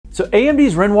So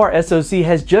AMD's Renoir SoC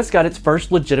has just got its first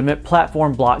legitimate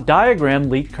platform block diagram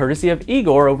leaked courtesy of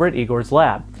Igor over at Igor's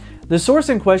lab. The source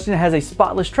in question has a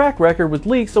spotless track record with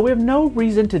leaks, so we have no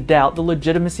reason to doubt the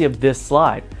legitimacy of this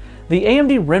slide. The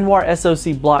AMD Renoir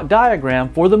SoC block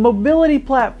diagram for the mobility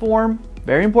platform,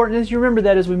 very important as you remember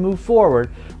that as we move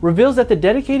forward, reveals that the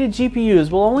dedicated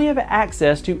GPUs will only have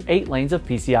access to 8 lanes of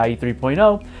PCIe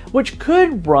 3.0, which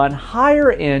could run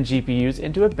higher end GPUs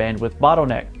into a bandwidth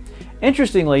bottleneck.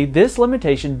 Interestingly, this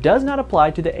limitation does not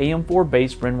apply to the AM4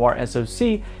 based Renoir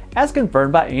SoC as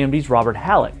confirmed by AMD's Robert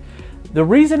Halleck. The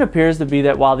reason appears to be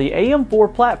that while the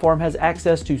AM4 platform has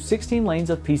access to 16 lanes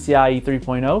of PCIe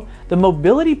 3.0, the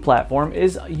mobility platform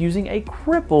is using a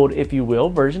crippled, if you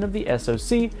will, version of the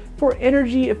SoC for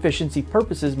energy efficiency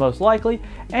purposes most likely,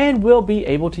 and will be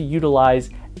able to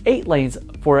utilize 8 lanes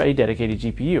for a dedicated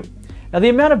GPU. Now the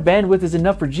amount of bandwidth is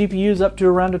enough for GPUs up to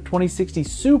around a 2060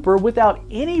 Super without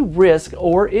any risk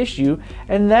or issue,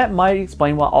 and that might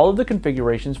explain why all of the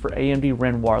configurations for AMD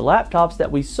Renoir laptops that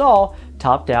we saw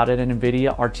topped out at an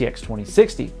NVIDIA RTX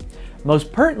 2060.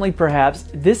 Most pertinently perhaps,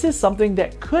 this is something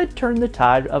that could turn the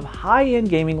tide of high-end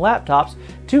gaming laptops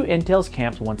to Intel's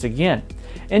camp once again.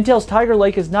 Intel's Tiger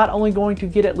Lake is not only going to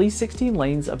get at least 16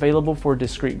 lanes available for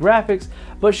discrete graphics,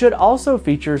 but should also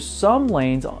feature some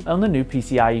lanes on the new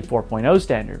PCIe 4.0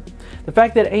 standard. The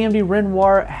fact that AMD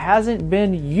Renoir hasn't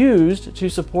been used to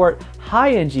support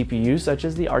high-end GPUs such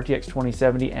as the RTX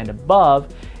 2070 and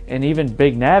above, and even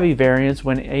big Navi variants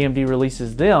when AMD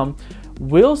releases them,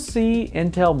 will see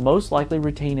Intel most likely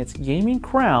retain its gaming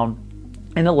crown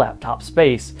in the laptop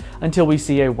space until we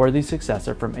see a worthy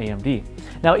successor from AMD.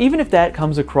 Now, even if that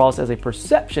comes across as a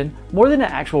perception more than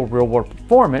an actual real-world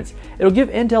performance, it'll give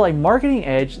Intel a marketing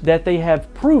edge that they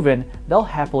have proven they'll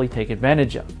happily take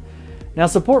advantage of. Now,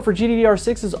 support for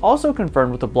GDDR6 is also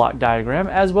confirmed with the block diagram,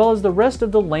 as well as the rest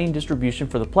of the lane distribution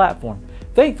for the platform.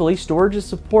 Thankfully, storage is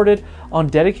supported on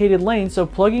dedicated lanes, so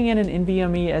plugging in an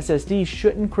NVMe SSD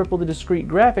shouldn't cripple the discrete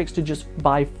graphics to just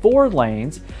buy 4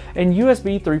 lanes, and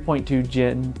USB 3.2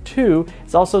 Gen 2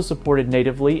 is also supported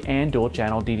natively, and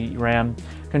dual-channel DDRAM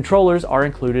controllers are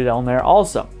included on there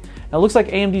also. Now, it looks like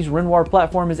AMD's Renoir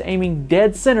platform is aiming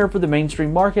dead center for the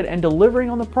mainstream market and delivering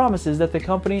on the promises that the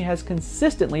company has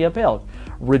consistently upheld,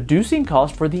 reducing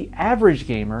cost for the average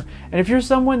gamer. And if you're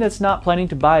someone that's not planning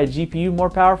to buy a GPU more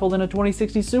powerful than a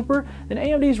 2060 Super, then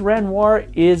AMD's Renoir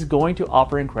is going to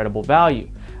offer incredible value.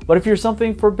 But if you're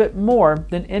something for a bit more,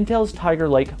 then Intel's Tiger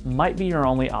Lake might be your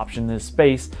only option in this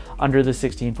space under the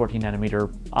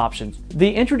 16-14nm options.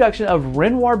 The introduction of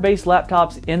Renoir-based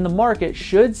laptops in the market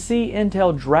should see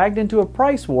Intel dragged into a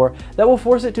price war that will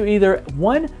force it to either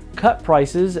 1. Cut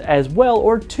prices as well,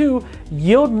 or 2.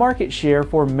 Yield market share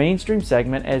for mainstream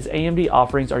segment, as AMD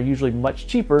offerings are usually much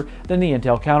cheaper than the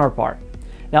Intel counterpart.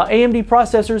 Now, AMD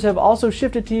processors have also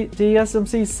shifted to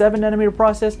TSMC's 7nm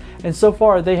process, and so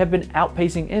far they have been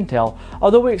outpacing Intel,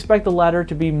 although we expect the latter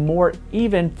to be more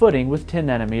even footing with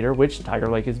 10nm, which Tiger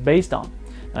Lake is based on.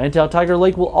 Now, Intel Tiger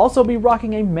Lake will also be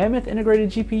rocking a Mammoth integrated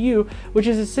GPU, which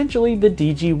is essentially the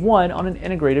DG1 on an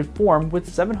integrated form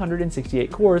with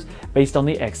 768 cores based on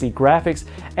the Xe graphics,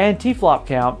 and T-flop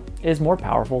count is more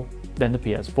powerful than the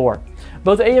PS4.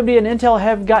 Both AMD and Intel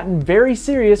have gotten very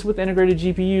serious with integrated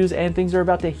GPUs, and things are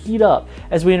about to heat up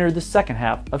as we enter the second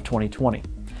half of 2020.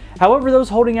 However, those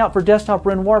holding out for desktop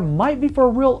Renoir might be for a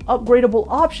real upgradable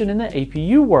option in the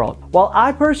APU world. While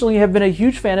I personally have been a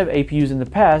huge fan of APUs in the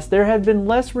past, there have been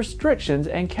less restrictions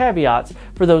and caveats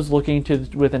for those looking to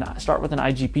start with an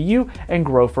iGPU and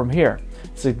grow from here.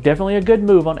 It's definitely a good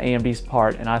move on AMD's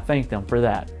part, and I thank them for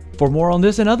that. For more on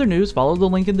this and other news, follow the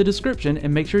link in the description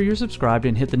and make sure you're subscribed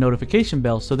and hit the notification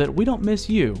bell so that we don't miss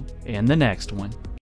you in the next one.